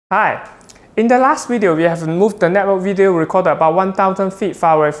Hi, in the last video we have moved the network video recorder about 1000 feet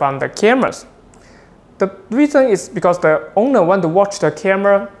far away from the cameras. The reason is because the owner wants to watch the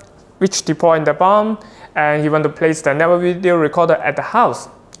camera which deploy in the bomb, and he wants to place the network video recorder at the house.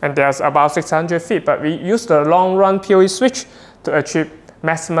 And there's about 600 feet, but we use the long run PoE switch to achieve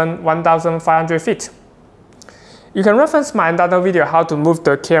maximum 1500 feet. You can reference my another video how to move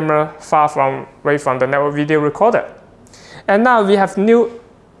the camera far away from the network video recorder. And now we have new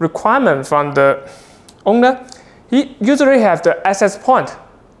requirement from the owner. He usually have the access point,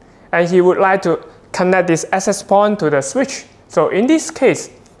 and he would like to connect this access point to the switch. So in this case,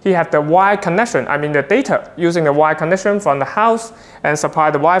 he have the wire connection, I mean the data, using the wire connection from the house and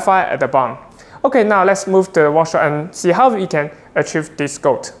supply the Wi-Fi at the bomb. Okay, now let's move the workshop and see how we can achieve this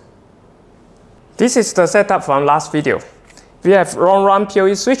goal. This is the setup from last video. We have Long Run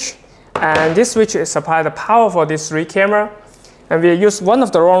PoE switch, and this switch is supply the power for these 3 cameras. And we use one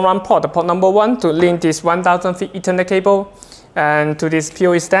of the long run port, the port number 1, to link this 1000 feet Ethernet cable and to this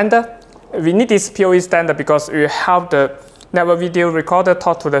PoE standard. We need this PoE standard because it will help the network video recorder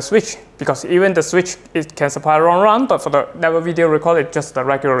talk to the switch, because even the switch it can supply long run, but for the network video recorder it's just the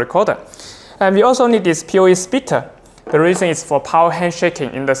regular recorder. And we also need this PoE splitter. The reason is for power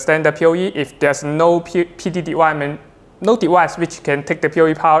handshaking. In the standard PoE, if there's no PD device, no device which can take the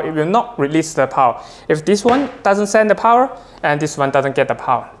PoE power, it will not release the power. If this one doesn't send the power, and this one doesn't get the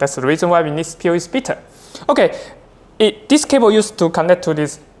power. That's the reason why we need PoE splitter. Okay, this cable used to connect to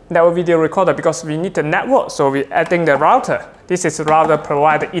this network video recorder because we need the network, so we're adding the router. This is the router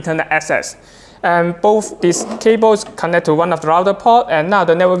provide the Ethernet access. And both these cables connect to one of the router port, and now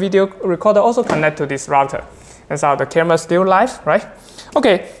the network video recorder also connect to this router. And so the camera is still live, right?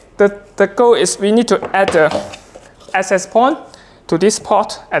 Okay, the goal is we need to add the access point to this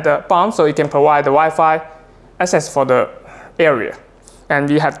port at the bomb so it can provide the Wi-Fi access for the area. And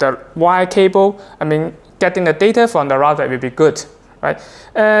we have the wire cable, I mean getting the data from the router will be good, right?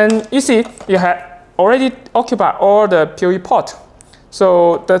 And you see, you have already occupied all the PoE port.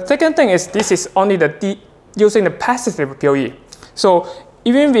 So the second thing is this is only using the passive PoE. So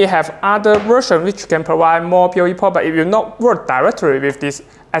even we have other version which can provide more PoE port, but it will not work directly with this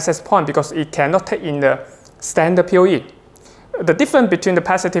access point because it cannot take in the standard PoE. The difference between the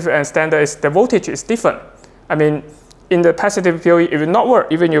passive and standard is the voltage is different. I mean, in the passive PoE, it will not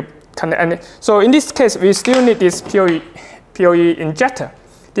work even you connect. So in this case, we still need this PoE injector.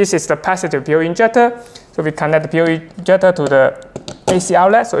 This is the passive PoE injector. So we connect the PoE injector to the AC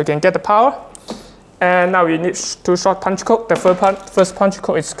outlet so we can get the power. And now we need 2 short punch code. The first punch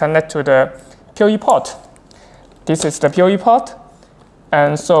code is connected to the PoE port. This is the PoE port.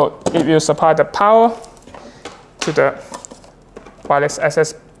 And so it will supply the power to the wireless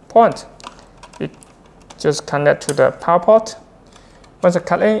access point. We just connect to the power port. Once it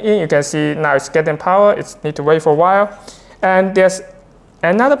connects in, you can see now it's getting power. It needs to wait for a while. And there's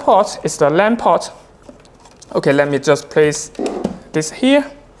another port, it's the LAN port. Okay, let me just place this here.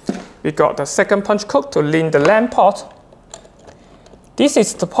 We got the second punch code to link the LAN port. This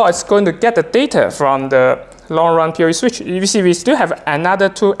is the port that's going to get the data from the long run PoE switch. You see, we still have another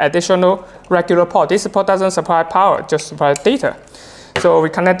 2 additional regular port. This port doesn't supply power, just supply data. So we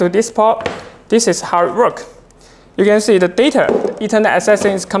connect to this port. This is how it works. You can see the data, the Ethernet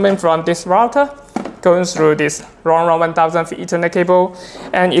accessing is coming from this router, going through this long run 1000 feet Ethernet cable,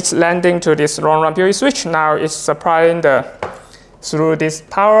 and it's landing to this long run PoE switch. Now it's supplying through this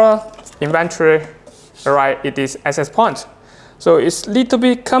power inventory right at this access point. So it's a little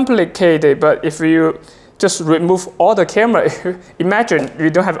bit complicated, but if you just remove all the camera, imagine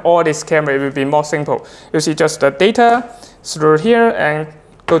we don't have all this camera, it will be more simple. You see just the data through here and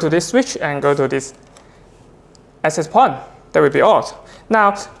go to this switch and go to this access point. That will be all.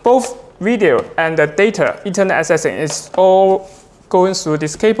 Now both video and the data, Ethernet accessing is all going through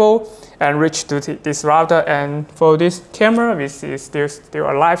this cable and reach to this router, and for this camera, we see it's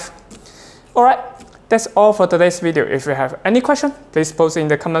still alive. Alright, that's all for today's video. If you have any question, please post in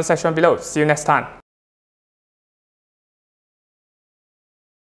the comment section below. See you next time.